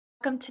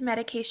Welcome to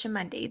Medication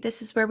Monday.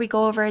 This is where we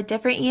go over a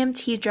different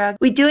EMT drug.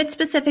 We do it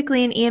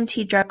specifically in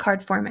EMT drug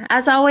card format.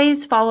 As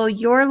always, follow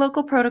your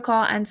local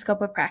protocol and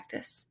scope of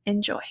practice.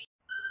 Enjoy.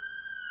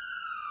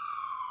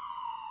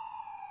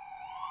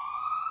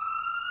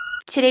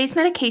 Today's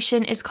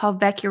medication is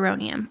called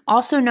Vecuronium,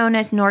 also known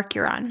as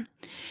Norcuron.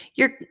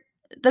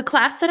 The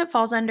class that it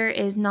falls under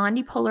is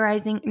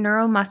non-depolarizing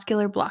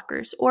neuromuscular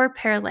blockers, or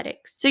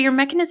paralytics. So your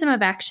mechanism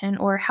of action,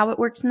 or how it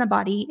works in the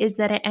body, is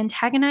that it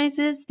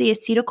antagonizes the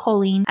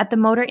acetylcholine at the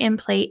motor end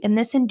plate, and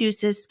this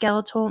induces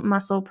skeletal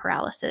muscle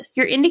paralysis.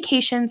 Your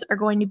indications are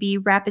going to be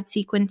rapid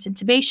sequence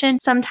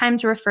intubation,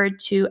 sometimes referred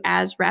to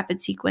as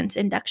rapid sequence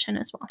induction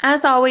as well.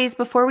 As always,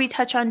 before we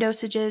touch on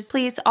dosages,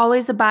 please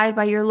always abide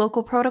by your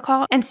local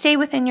protocol and stay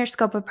within your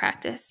scope of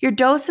practice. Your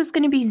dose is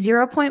going to be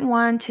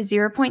 0.1 to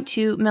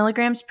 0.2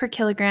 milligrams per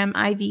kilogram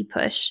IV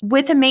push,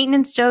 with a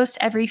maintenance dose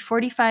every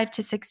 45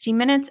 to 60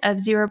 minutes of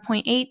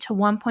 0.8 to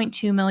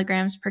 1.2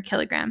 milligrams per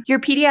kilogram. Your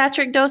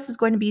pediatric dose is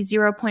going to be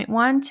 0.1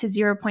 to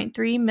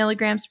 0.3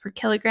 milligrams per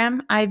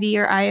kilogram IV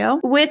or IO,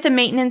 with a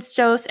maintenance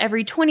dose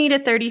every 20 to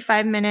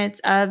 35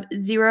 minutes of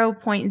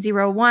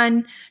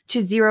 0.01 to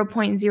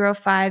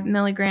 0.05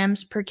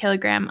 milligrams per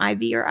kilogram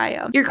IV or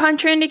IO. Your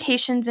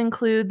contraindications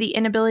include the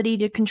inability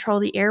to control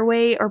the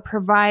airway or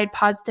provide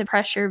positive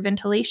pressure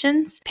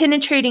ventilations,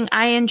 penetrating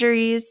eye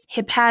injuries,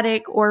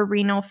 hepatic or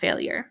renal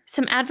failure.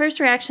 Some adverse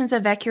reactions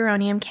of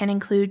Vecuronium can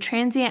include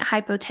transient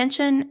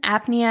hypotension,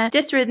 apnea,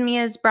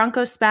 dysrhythmias,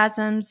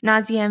 bronchospasms,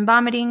 nausea and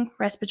vomiting,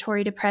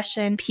 respiratory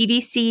depression,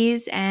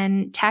 PVCs,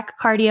 and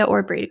tachycardia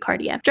or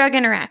bradycardia. Drug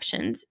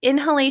interactions.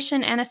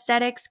 Inhalation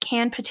anesthetics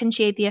can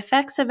potentiate the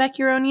effects of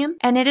Vecuronium,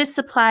 and it is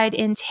supplied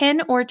in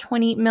 10 or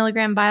 20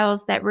 milligram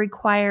vials that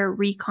require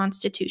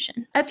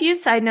reconstitution. A few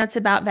side notes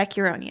about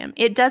Vecuronium.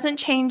 It doesn't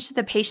change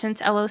the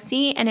patient's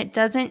LOC, and it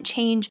doesn't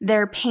change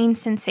their pain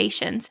sensations.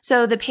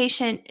 So the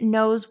patient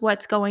knows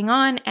what's going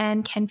on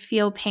and can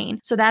feel pain.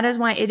 So that is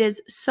why it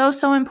is so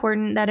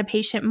important that a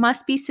patient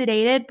must be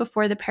sedated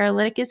before the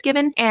paralytic is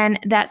given, and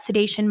that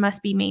sedation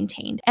must be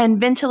maintained.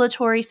 And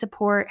ventilatory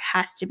support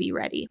has to be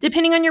ready.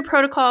 Depending on your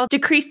protocol,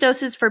 decreased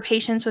doses for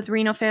patients with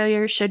renal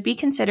failure should be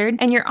considered,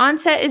 and your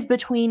onset is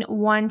between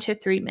 1 to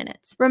 3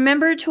 minutes.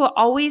 Remember to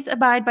always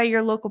abide by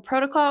your local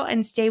protocol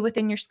and stay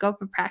within your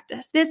scope of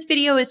practice. This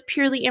video is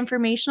purely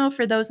informational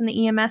for those in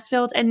the EMS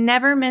field and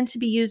never meant to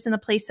be used in the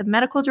place of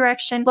medical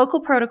direction, local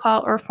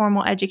protocol, or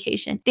formal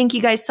education. Thank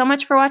you guys so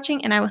much for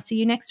watching, and I will see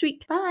you next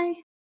week. Bye!